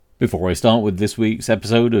Before I start with this week's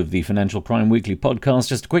episode of the Financial Crime Weekly podcast,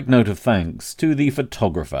 just a quick note of thanks to the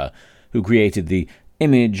photographer who created the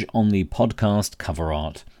image on the podcast cover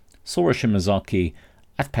art, Sora Shimazaki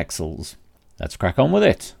at Pexels. Let's crack on with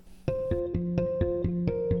it.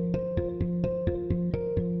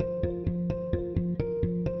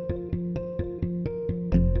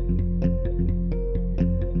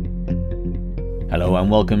 Hello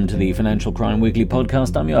and welcome to the Financial Crime Weekly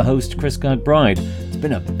podcast. I'm your host, Chris Kirkbride. It's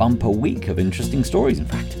been a bumper week of interesting stories, in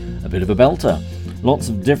fact, a bit of a belter. Lots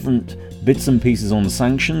of different bits and pieces on the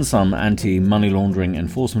sanctions, some anti-money laundering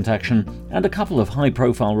enforcement action, and a couple of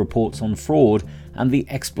high-profile reports on fraud and the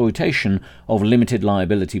exploitation of limited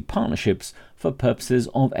liability partnerships for purposes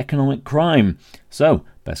of economic crime. So,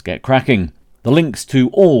 best get cracking. The links to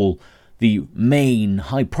all the main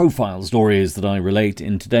high-profile stories that I relate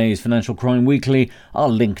in today's Financial Crime Weekly are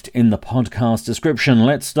linked in the podcast description.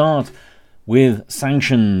 Let's start with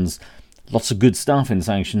sanctions. Lots of good stuff in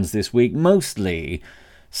sanctions this week, mostly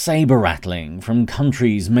saber-rattling from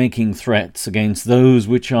countries making threats against those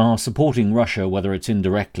which are supporting Russia, whether it's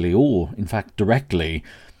indirectly or, in fact, directly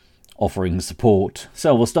offering support.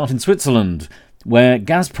 So we'll start in Switzerland, where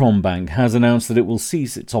Gazprom Bank has announced that it will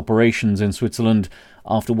cease its operations in Switzerland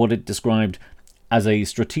after what it described as a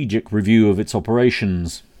strategic review of its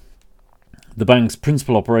operations. The bank's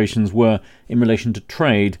principal operations were in relation to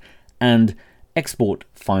trade and export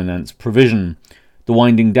finance provision. The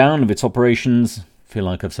winding down of its operations, I feel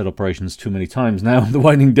like I've said operations too many times now, the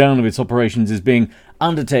winding down of its operations is being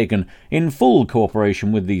undertaken in full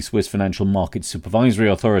cooperation with the Swiss Financial Market Supervisory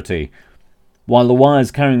Authority. While the wires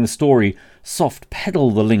carrying the story soft pedal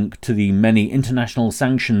the link to the many international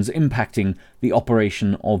sanctions impacting the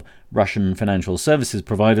operation of Russian financial services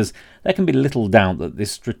providers, there can be little doubt that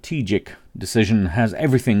this strategic decision has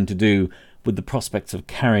everything to do with the prospects of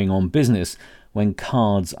carrying on business when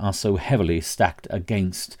cards are so heavily stacked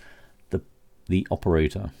against the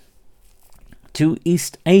operator. To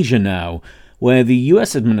East Asia now, where the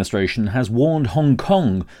US administration has warned Hong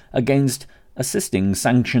Kong against assisting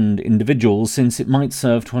sanctioned individuals since it might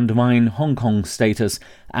serve to undermine Hong Kong's status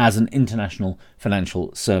as an international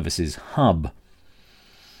financial services hub.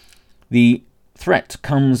 The threat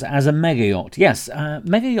comes as a mega yacht. Yes,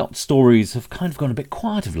 mega yacht stories have kind of gone a bit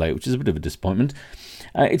quiet of late, which is a bit of a disappointment.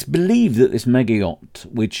 It's believed that this mega yacht,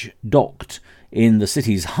 which docked in the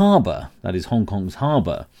city's harbour, that is Hong Kong's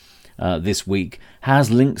harbour, this week,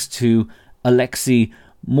 has links to Alexei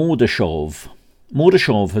Mordashov.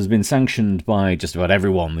 Mordashov has been sanctioned by just about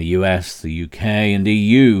everyone, the US, the UK and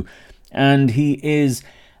EU, and he is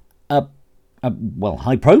a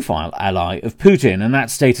high-profile ally of Putin, and that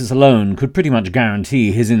status alone could pretty much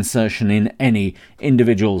guarantee his insertion in any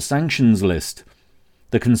individual sanctions list.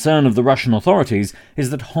 The concern of the Russian authorities is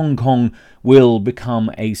that Hong Kong will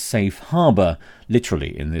become a safe harbour,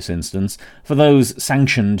 literally in this instance, for those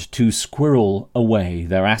sanctioned to squirrel away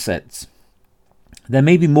their assets. There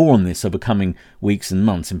may be more on this over coming weeks and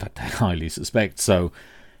months, in fact I highly suspect so,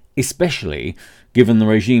 especially given the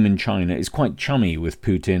regime in China is quite chummy with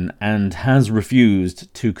Putin and has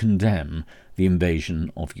refused to condemn the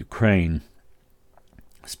invasion of Ukraine.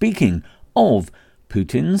 Speaking of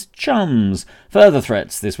Putin's chums, further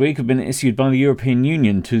threats this week have been issued by the European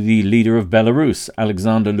Union to the leader of Belarus,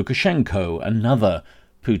 Alexander Lukashenko, another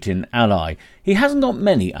Putin ally. He hasn't got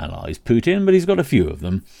many allies, Putin, but he's got a few of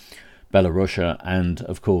them. Belarus and,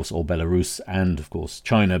 of course,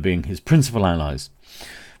 China being his principal allies.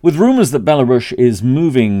 With rumours that Belarus is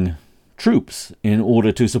moving troops in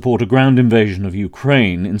order to support a ground invasion of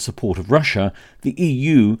Ukraine in support of Russia, the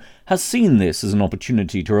EU has seen this as an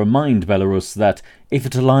opportunity to remind Belarus that if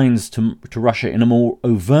it aligns to Russia in a more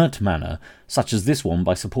overt manner, such as this one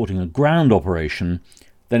by supporting a ground operation,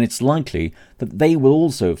 then it's likely that they will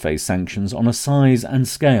also face sanctions on a size and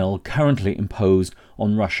scale currently imposed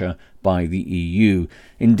on Russia by the EU.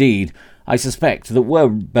 Indeed, I suspect that were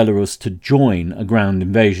Belarus to join a ground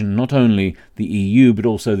invasion, not only the EU but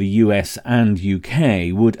also the US and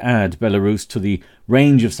UK would add Belarus to the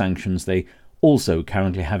range of sanctions they also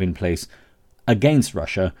currently have in place against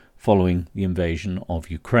Russia following the invasion of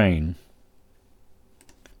Ukraine.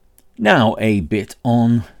 Now a bit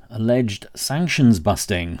on alleged sanctions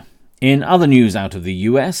busting. In other news out of the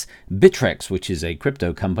US, Bittrex, which is a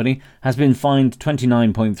crypto company, has been fined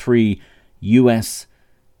 $29.3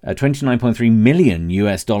 million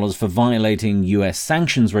US dollars for violating US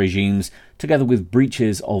sanctions regimes, together with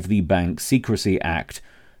breaches of the Bank Secrecy Act.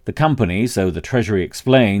 The company, so the Treasury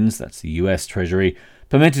explains, that's the US Treasury,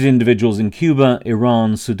 permitted individuals in Cuba,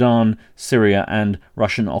 Iran, Sudan, Syria and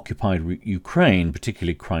Russian-occupied Ukraine,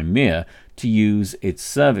 particularly Crimea, to use its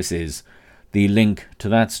services. The link to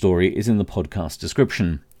that story is in the podcast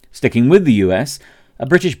description. Sticking with the US, a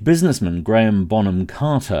British businessman, Graham Bonham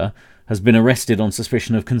Carter, has been arrested on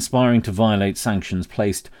suspicion of conspiring to violate sanctions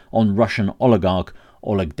placed on Russian oligarch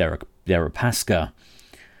Oleg Deripaska.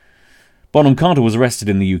 Bonham Carter was arrested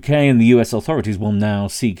in the UK, and the US authorities will now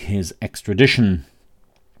seek his extradition.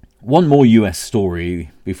 One more US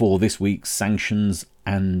story before this week's sanctions,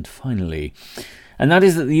 and finally, and that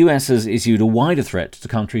is that the US has issued a wider threat to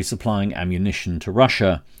countries supplying ammunition to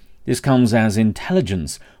Russia. This comes as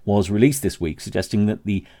intelligence was released this week, suggesting that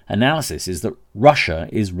the analysis is that Russia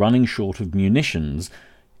is running short of munitions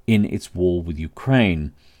in its war with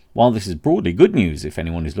Ukraine. While this is broadly good news if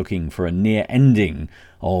anyone is looking for a near ending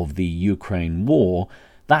of the Ukraine war,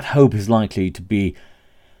 that hope is likely to be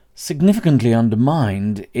significantly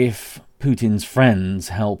undermined if Putin's friends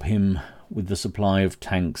help him with the supply of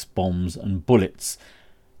tanks, bombs and bullets.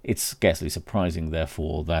 It's scarcely surprising,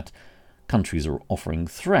 therefore, that countries are offering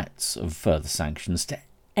threats of further sanctions to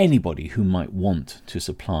anybody who might want to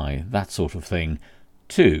supply that sort of thing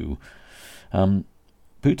to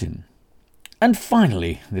Putin. And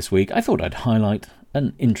finally, this week, I thought I'd highlight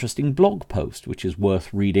an interesting blog post which is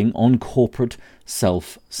worth reading on corporate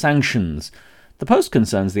self-sanctions. The post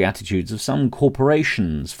concerns the attitudes of some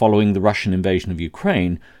corporations following the Russian invasion of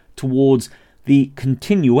Ukraine towards the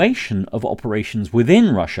continuation of operations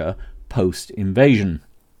within Russia post-invasion.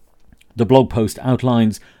 The blog post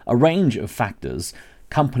outlines a range of factors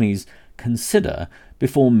companies consider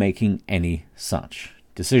before making any such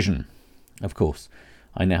decision. Of course,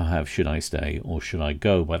 I now have Should I Stay or Should I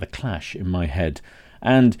Go by The Clash in my head,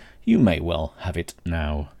 and you may well have it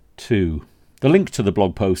now too. The link to the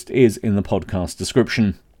blog post is in the podcast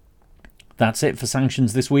description. That's it for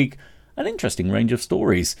sanctions this week. An interesting range of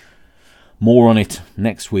stories. More on it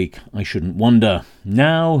next week, I shouldn't wonder.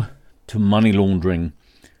 Now to money laundering.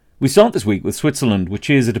 We start this week with Switzerland, which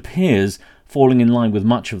is, it appears, falling in line with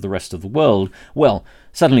much of the rest of the world. Well,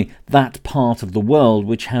 suddenly that part of the world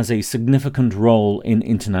which has a significant role in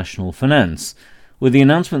international finance, with the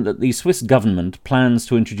announcement that the Swiss government plans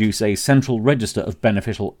to introduce a central register of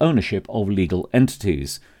beneficial ownership of legal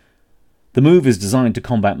entities. The move is designed to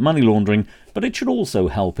combat money laundering, but it should also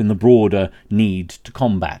help in the broader need to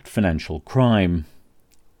combat financial crime.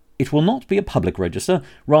 It will not be a public register,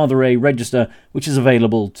 rather a register which is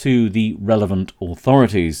available to the relevant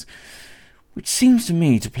authorities, which seems to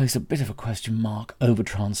me to place a bit of a question mark over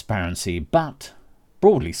transparency, but,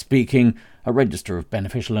 broadly speaking, a register of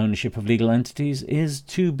beneficial ownership of legal entities is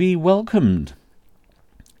to be welcomed.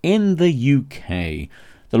 In the UK,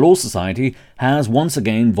 the Law Society has once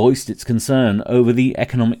again voiced its concern over the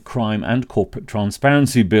Economic Crime and Corporate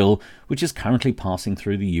Transparency Bill, which is currently passing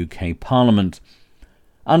through the UK Parliament.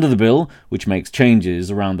 Under the bill, which makes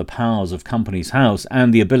changes around the powers of Companies House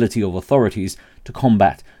and the ability of authorities to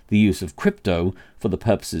combat the use of crypto for the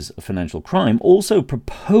purposes of financial crime, also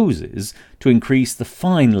proposes to increase the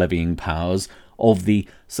fine levying powers of the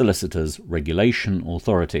Solicitors Regulation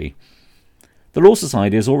Authority. The Law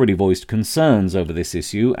Society has already voiced concerns over this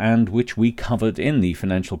issue, and which we covered in the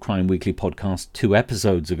Financial Crime Weekly podcast 2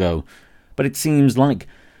 episodes ago, but it seems like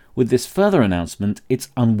with this further announcement, it's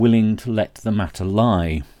unwilling to let the matter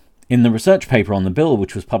lie. In the research paper on the bill,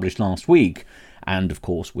 which was published last week, and of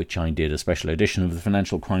course which I did a special edition of the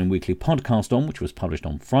Financial Crime Weekly podcast on, which was published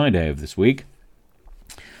on Friday of this week,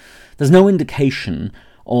 there's no indication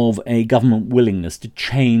of a government willingness to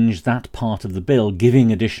change that part of the bill,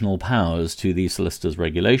 giving additional powers to the Solicitors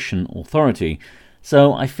Regulation Authority.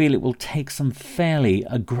 So I feel it will take some fairly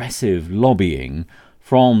aggressive lobbying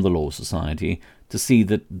from the Law Society to see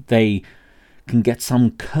that they can get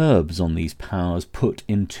some curbs on these powers put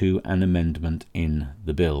into an amendment in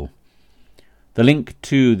the bill. The link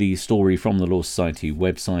to the story from the Law Society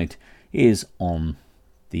website is on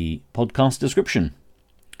the podcast description.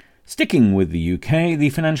 Sticking with the UK, the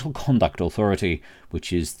Financial Conduct Authority,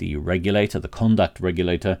 which is the conduct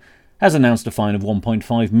regulator, has announced a fine of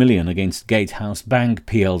 £1.5 million against Gatehouse Bank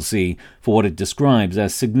plc for what it describes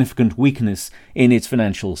as significant weakness in its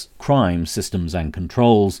financial crime systems and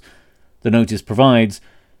controls. The notice provides,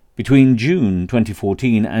 between June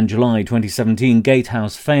 2014 and July 2017,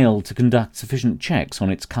 Gatehouse failed to conduct sufficient checks on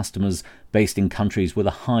its customers based in countries with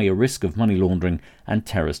a higher risk of money laundering and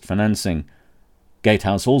terrorist financing.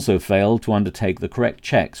 Gatehouse also failed to undertake the correct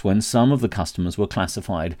checks when some of the customers were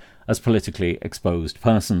classified as politically exposed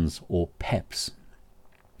persons, or PEPs.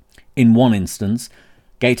 In one instance,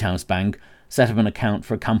 Gatehouse Bank set up an account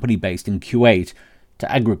for a company based in Kuwait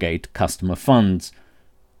to aggregate customer funds.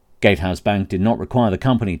 Gatehouse Bank did not require the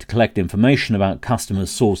company to collect information about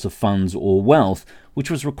customers' source of funds or wealth,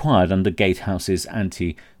 which was required under Gatehouse's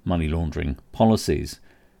anti-money laundering policies.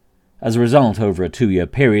 As a result, over a 2-year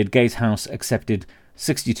period, Gatehouse accepted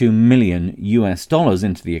 $62 million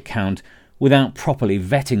into the account without properly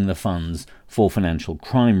vetting the funds for financial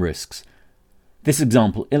crime risks. This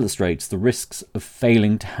example illustrates the risks of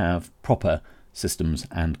failing to have proper systems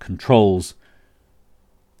and controls.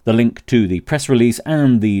 The link to the press release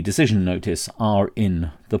and the decision notice are in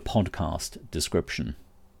the podcast description.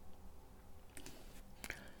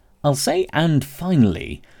 I'll say "and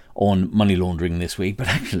finally" on money laundering this week, but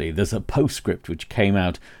actually there's a postscript which came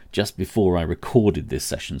out just before I recorded this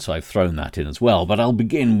session, so I've thrown that in as well. But I'll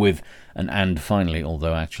begin with an "and finally,"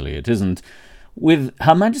 although actually it isn't, with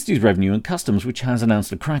Her Majesty's Revenue and Customs, which has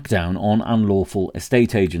announced a crackdown on unlawful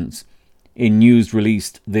estate agents. In news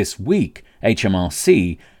released this week,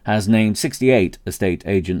 HMRC has named 68 estate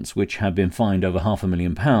agents which have been fined over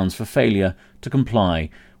 £500,000 for failure to comply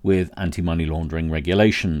with anti-money laundering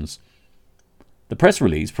regulations. The press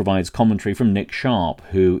release provides commentary from Nick Sharp,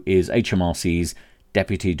 who is HMRC's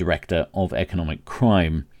Deputy Director of Economic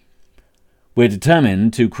Crime. "We're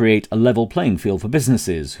determined to create a level playing field for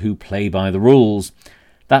businesses who play by the rules.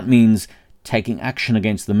 That means taking action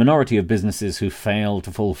against the minority of businesses who fail to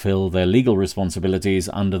fulfill their legal responsibilities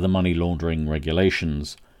under the money laundering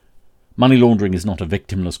regulations. Money laundering is not a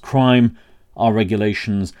victimless crime. Our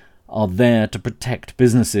regulations are there to protect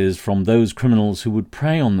businesses from those criminals who would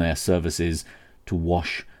prey on their services to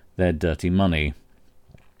wash their dirty money.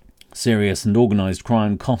 Serious and organised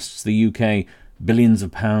crime costs the UK billions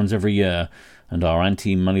of pounds every year, and our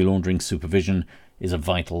anti-money laundering supervision is a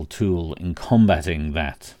vital tool in combating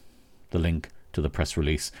that." The link to the press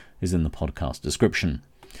release is in the podcast description.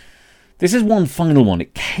 This is one final one.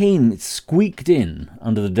 It squeaked in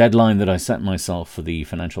under the deadline that I set myself for the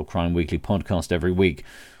Financial Crime Weekly podcast every week.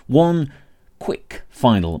 One quick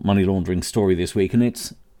final money laundering story this week, and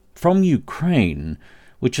it's from Ukraine,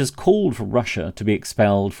 which has called for Russia to be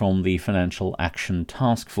expelled from the Financial Action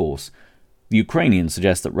Task Force. The Ukrainians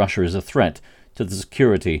suggest that Russia is a threat to the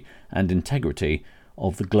security and integrity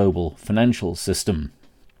of the global financial system.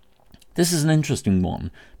 This is an interesting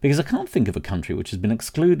one, because I can't think of a country which has been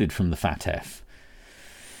excluded from the FATF.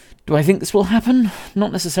 Do I think this will happen?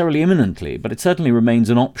 Not necessarily imminently, but it certainly remains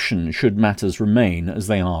an option should matters remain as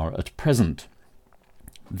they are at present.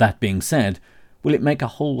 That being said, will it make a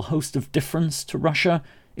whole host of difference to Russia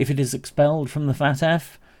if it is expelled from the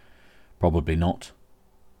FATF? Probably not.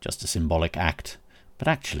 Just a symbolic act. But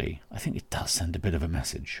actually, I think it does send a bit of a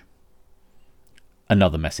message.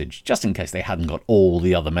 Another message, just in case they hadn't got all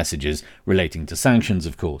the other messages relating to sanctions,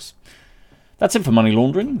 of course. That's it for money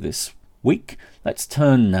laundering this week. Let's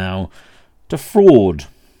turn now to fraud.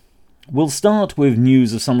 We'll start with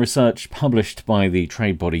news of some research published by the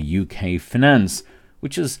trade body UK Finance,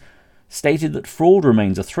 which has stated that fraud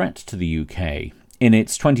remains a threat to the UK. In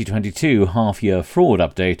its 2022 half-year fraud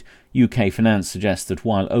update, UK Finance suggests that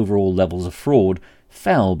while overall levels of fraud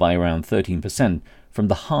fell by around 13% from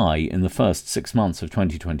the high in the first 6 months of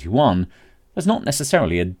 2021, there's not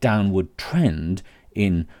necessarily a downward trend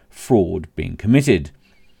in fraud being committed.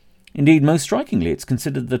 Indeed, most strikingly, it's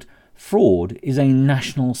considered that fraud is a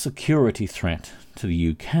national security threat to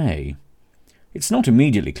the UK. It's not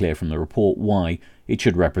immediately clear from the report why it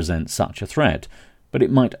should represent such a threat, but it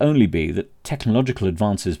might only be that technological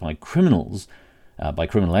advances by criminal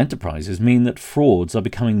enterprises mean that frauds are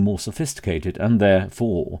becoming more sophisticated and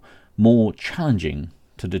therefore more challenging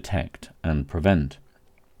to detect and prevent.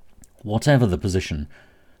 Whatever the position,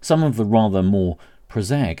 some of the rather more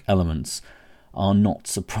prosaic elements are not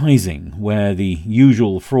surprising, where the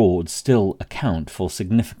usual frauds still account for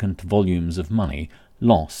significant volumes of money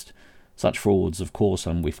lost. Such frauds, of course,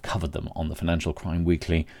 and we've covered them on the Financial Crime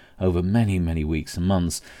Weekly over many, many weeks and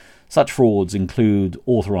months. Such frauds include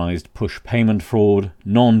authorised push payment fraud,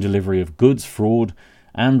 non-delivery of goods fraud,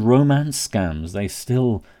 and romance scams. They're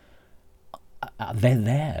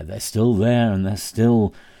there. They're still there, and they're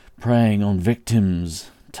still preying on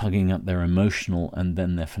victims, tugging at their emotional and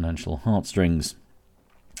then their financial heartstrings.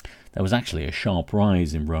 There was actually a sharp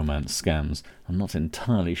rise in romance scams. I'm not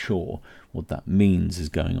entirely sure what that means is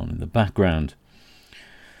going on in the background.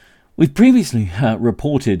 We've previously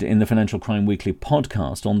reported in the Financial Crime Weekly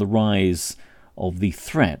podcast on the rise of the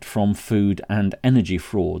threat from food and energy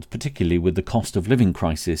fraud, particularly with the cost of living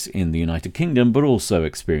crisis in the United Kingdom, but also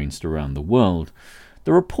experienced around the world.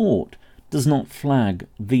 The report does not flag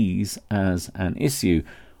these as an issue.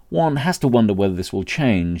 One has to wonder whether this will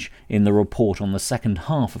change in the report on the second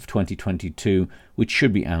half of 2022, which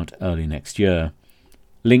should be out early next year.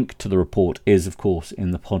 Link to the report is, of course,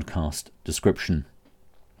 in the podcast description.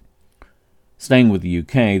 Staying with the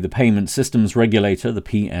UK, the Payment Systems Regulator, the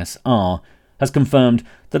PSR, has confirmed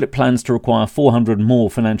that it plans to require 400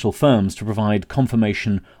 more financial firms to provide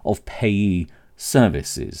confirmation of payee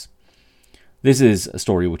services. This is a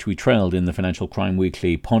story which we trailed in the Financial Crime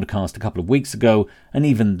Weekly podcast a couple of weeks ago, and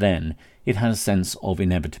even then it had a sense of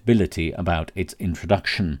inevitability about its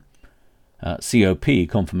introduction. COP,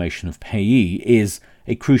 confirmation of payee, is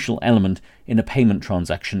a crucial element in a payment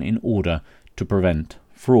transaction in order to prevent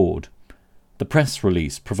fraud. The press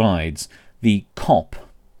release provides the COP,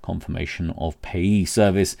 confirmation of payee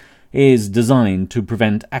service, is designed to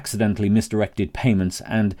prevent accidentally misdirected payments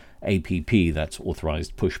and APP, that's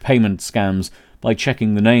authorized push payment scams, by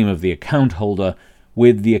checking the name of the account holder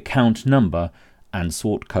with the account number and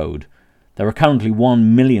sort code. There are currently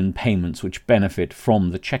 1 million payments which benefit from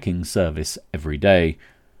the checking service every day.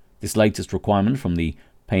 This latest requirement from the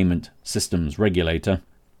Payment Systems Regulator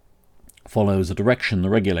follows a direction the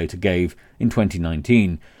regulator gave in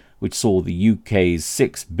 2019, which saw the UK's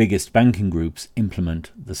 6 biggest banking groups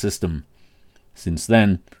implement the system. Since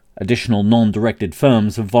then, additional non-directed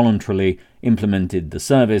firms have voluntarily implemented the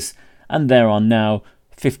service, and there are now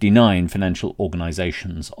 59 financial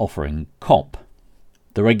organisations offering COP.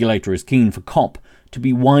 The regulator is keen for COP to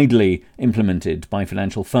be widely implemented by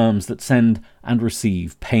financial firms that send and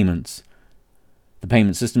receive payments. The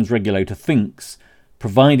Payment Systems Regulator thinks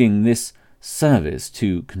providing this service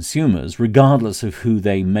to consumers, regardless of who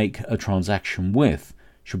they make a transaction with,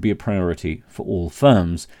 should be a priority for all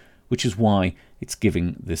firms, which is why it's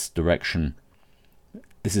giving this direction.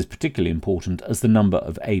 This is particularly important as the number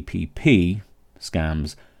of APP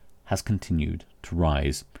scams has continued to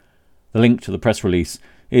rise. The link to the press release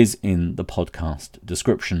is in the podcast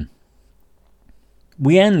description.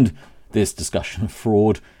 We end this discussion of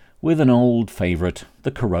fraud with an old favourite,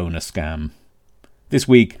 the Corona scam. This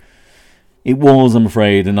week, it was, I'm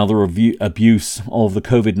afraid, another abuse of the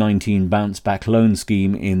COVID-19 bounce-back loan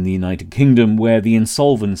scheme in the United Kingdom, where the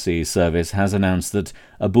Insolvency Service has announced that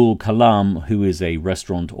Abul Kalam, who is a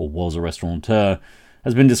restaurant or was a restaurateur,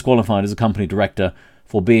 has been disqualified as a company director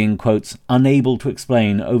for being, quotes, unable to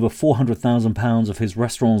explain over £400,000 of his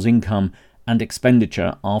restaurant's income and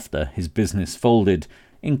expenditure after his business folded,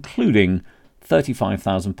 including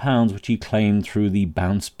 £35,000 which he claimed through the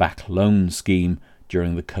bounce-back loan scheme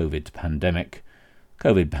during the COVID pandemic.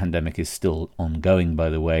 COVID pandemic is still ongoing, by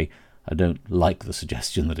the way. I don't like the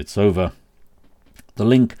suggestion that it's over. The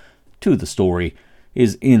link to the story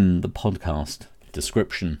is in the podcast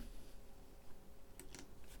description.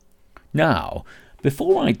 Now,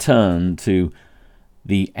 before I turn to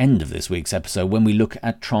the end of this week's episode, when we look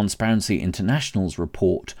at Transparency International's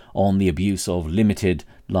report on the abuse of limited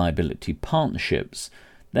liability partnerships,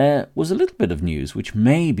 there was a little bit of news which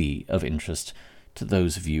may be of interest to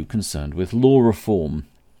those of you concerned with law reform.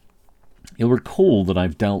 You'll recall that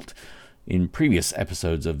I've dealt in previous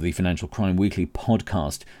episodes of the Financial Crime Weekly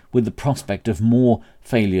podcast with the prospect of more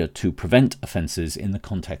failure to prevent offences in the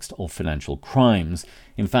context of financial crimes.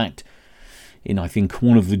 In fact, in I think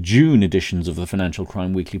one of the June editions of the Financial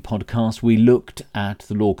Crime Weekly podcast, we looked at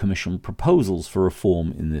the Law Commission proposals for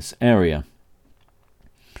reform in this area.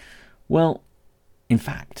 Well, in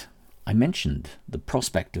fact, I mentioned the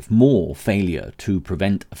prospect of more failure to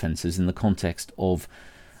prevent offences in the context of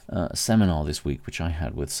a seminar this week, which I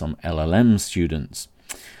had with some LLM students.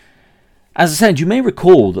 As I said, you may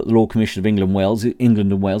recall that the Law Commission of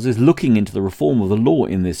England and Wales is looking into the reform of the law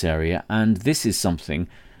in this area, and this is something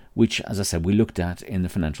which, as I said, we looked at in the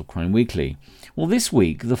Financial Crime Weekly. Well, this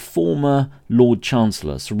week, the former Lord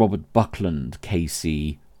Chancellor, Sir Robert Buckland,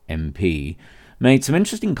 KC MP, made some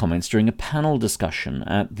interesting comments during a panel discussion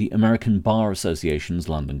at the American Bar Association's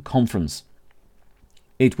London conference.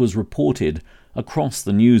 It was reported across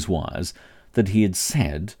the newswires that he had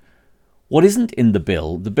said, what isn't in the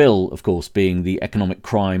bill, of course, being the Economic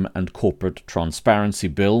Crime and Corporate Transparency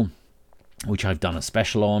Bill, which I've done a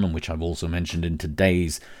special on and which I've also mentioned in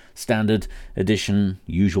today's standard edition,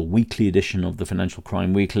 usual weekly edition of the Financial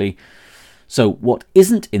Crime Weekly. So what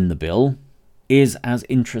isn't in the bill is as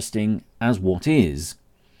interesting as what is.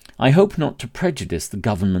 I hope not to prejudice the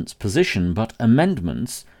government's position, but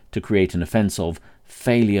amendments to create an offence of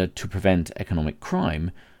failure to prevent economic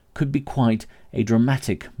crime could be quite a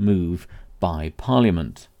dramatic move by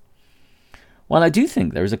Parliament. While I do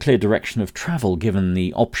think there is a clear direction of travel given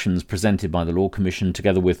the options presented by the Law Commission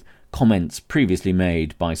together with comments previously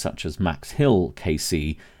made by such as Max Hill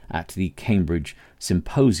KC at the Cambridge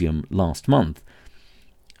Symposium last month,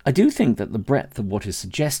 I do think that the breadth of what is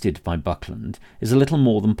suggested by Buckland is a little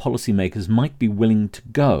more than policymakers might be willing to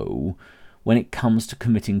go when it comes to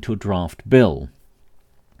committing to a draft bill.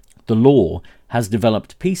 The law has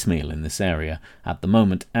developed piecemeal in this area at the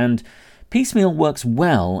moment, and piecemeal works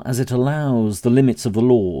well as it allows the limits of the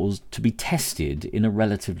laws to be tested in a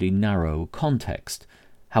relatively narrow context.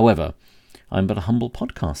 However, I'm but a humble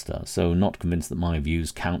podcaster, so not convinced that my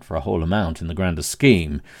views count for a whole amount in the grander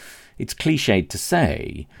scheme. It's cliched to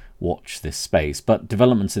say, watch this space, but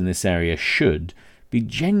developments in this area should be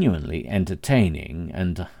genuinely entertaining,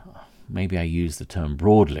 and maybe I use the term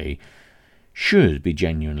broadly, should be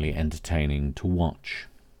genuinely entertaining to watch.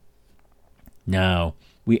 Now,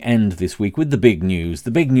 we end this week with the big news.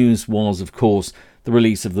 The big news was, of course, the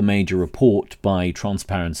release of the major report by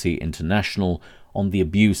Transparency International on the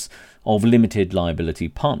abuse of limited liability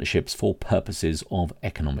partnerships for purposes of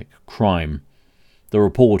economic crime. The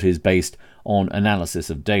report is based on analysis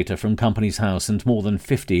of data from Companies House and more than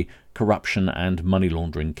 50 corruption and money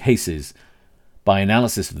laundering cases. By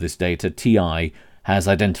analysis of this data, TI has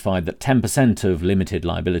identified that 10% of limited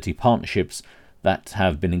liability partnerships that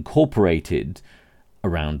have been incorporated,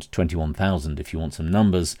 around 21,000 if you want some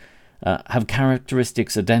numbers, have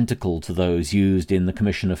characteristics identical to those used in the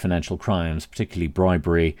commission of financial crimes, particularly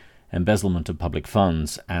bribery, embezzlement of public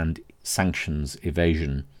funds, and sanctions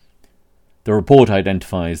evasion. The report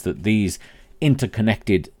identifies that these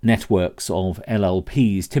interconnected networks of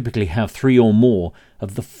LLPs typically have 3 or more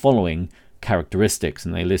of the following characteristics,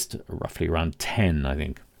 and they list roughly around 10, I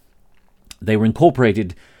think. They were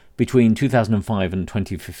incorporated between 2005 and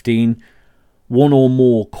 2015, 1 or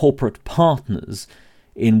more corporate partners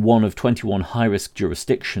in one of 21 high-risk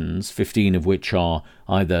jurisdictions, 15 of which are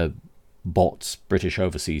either BOTS, British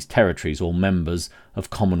Overseas Territories, or members of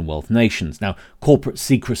Commonwealth nations. Now, corporate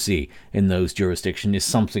secrecy in those jurisdictions is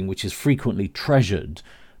something which is frequently treasured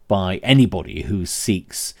by anybody who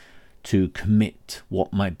seeks to commit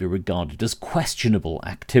what might be regarded as questionable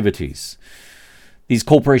activities. These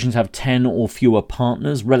corporations have 10 or fewer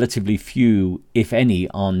partners. Relatively few, if any,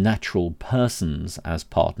 are natural persons as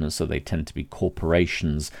partners, so they tend to be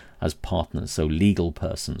corporations as partners, so legal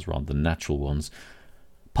persons rather than natural ones.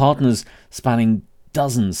 Partners spanning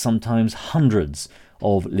dozens, sometimes hundreds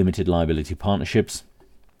of limited liability partnerships.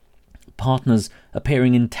 Partners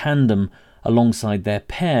appearing in tandem alongside their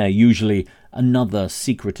pair, usually another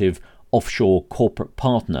secretive offshore corporate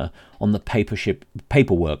partner on the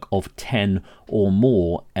paperwork of 10 or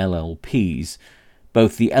more LLPs.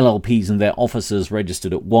 Both the LLPs and their officers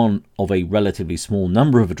registered at one of a relatively small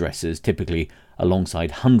number of addresses, typically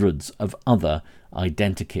alongside hundreds of other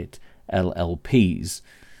identikit LLPs.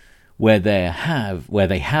 Where they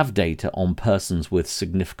have data on persons with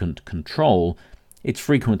significant control, it's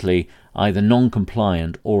frequently either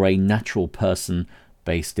non-compliant or a natural person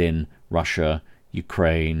based in Russia,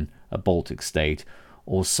 Ukraine, a Baltic state,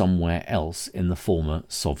 or somewhere else in the former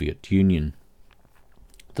Soviet Union.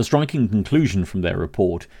 The striking conclusion from their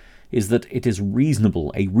report is that it is a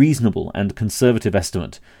reasonable and conservative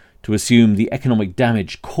estimate to assume the economic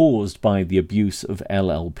damage caused by the abuse of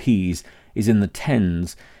LLPs is in the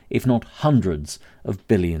tens, if not hundreds, of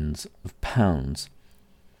billions of pounds.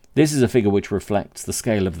 This is a figure which reflects the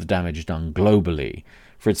scale of the damage done globally.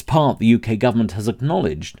 For its part, the UK government has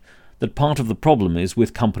acknowledged that part of the problem is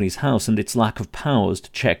with Companies House and its lack of powers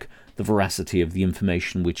to check the veracity of the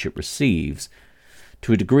information which it receives.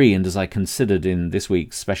 To a degree, and as I considered in this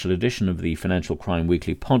week's special edition of the Financial Crime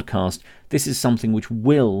Weekly podcast, this is something which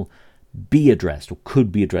will be addressed, or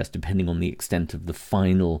could be addressed, depending on the extent of the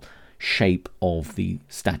final shape of the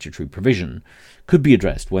statutory provision, could be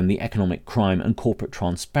addressed when the Economic Crime and Corporate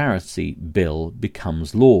Transparency Bill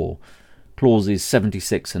becomes law. Clauses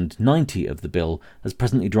 76 and 90 of the bill, as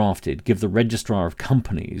presently drafted, give the Registrar of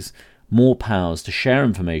Companies more powers to share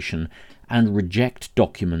information and reject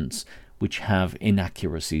documents which have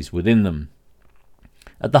inaccuracies within them.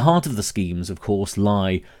 At the heart of the schemes, of course,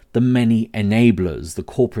 lie the many enablers, the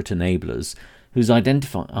corporate enablers, whose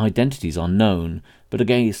identities are known, but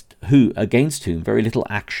against whom very little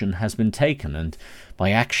action has been taken, and by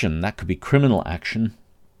action that could be criminal action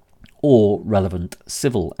or relevant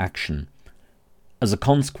civil action. As a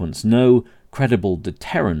consequence, no credible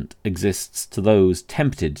deterrent exists to those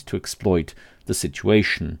tempted to exploit the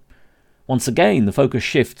situation. Once again, the focus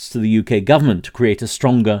shifts to the UK government to create a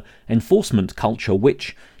stronger enforcement culture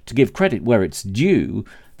which, to give credit where it's due,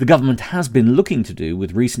 the government has been looking to do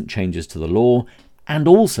with recent changes to the law and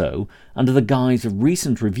also under the guise of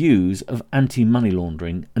recent reviews of anti-money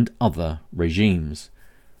laundering and other regimes.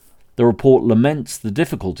 The report laments the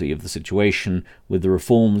difficulty of the situation with the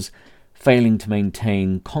reforms failing to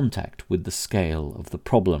maintain contact with the scale of the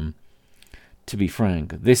problem. to be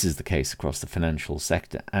frank, this is the case across the financial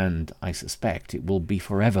sector, and I suspect it will be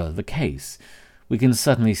forever the case. We can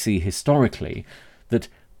certainly see historically that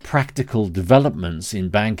practical developments in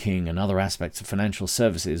banking and other aspects of financial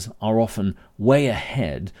services are often way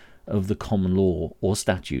ahead of the common law or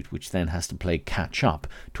statute, which then has to play catch up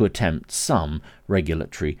to attempt some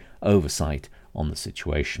regulatory oversight on the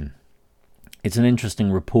situation. It's an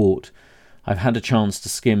interesting report. I've had a chance to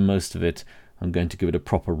skim most of it. I'm going to give it a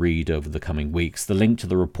proper read over the coming weeks. The link to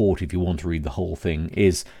the report, if you want to read the whole thing,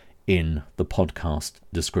 is in the podcast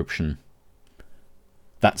description.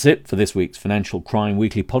 That's it for this week's Financial Crime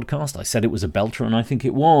Weekly podcast. I said it was a belter, and I think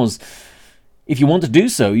it was. If you want to do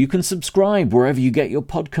so, you can subscribe wherever you get your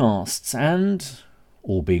podcasts, and,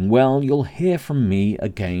 all being well, you'll hear from me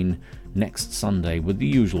again next Sunday with the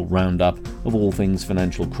usual roundup of all things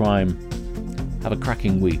financial crime. Have a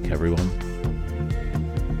cracking week, everyone.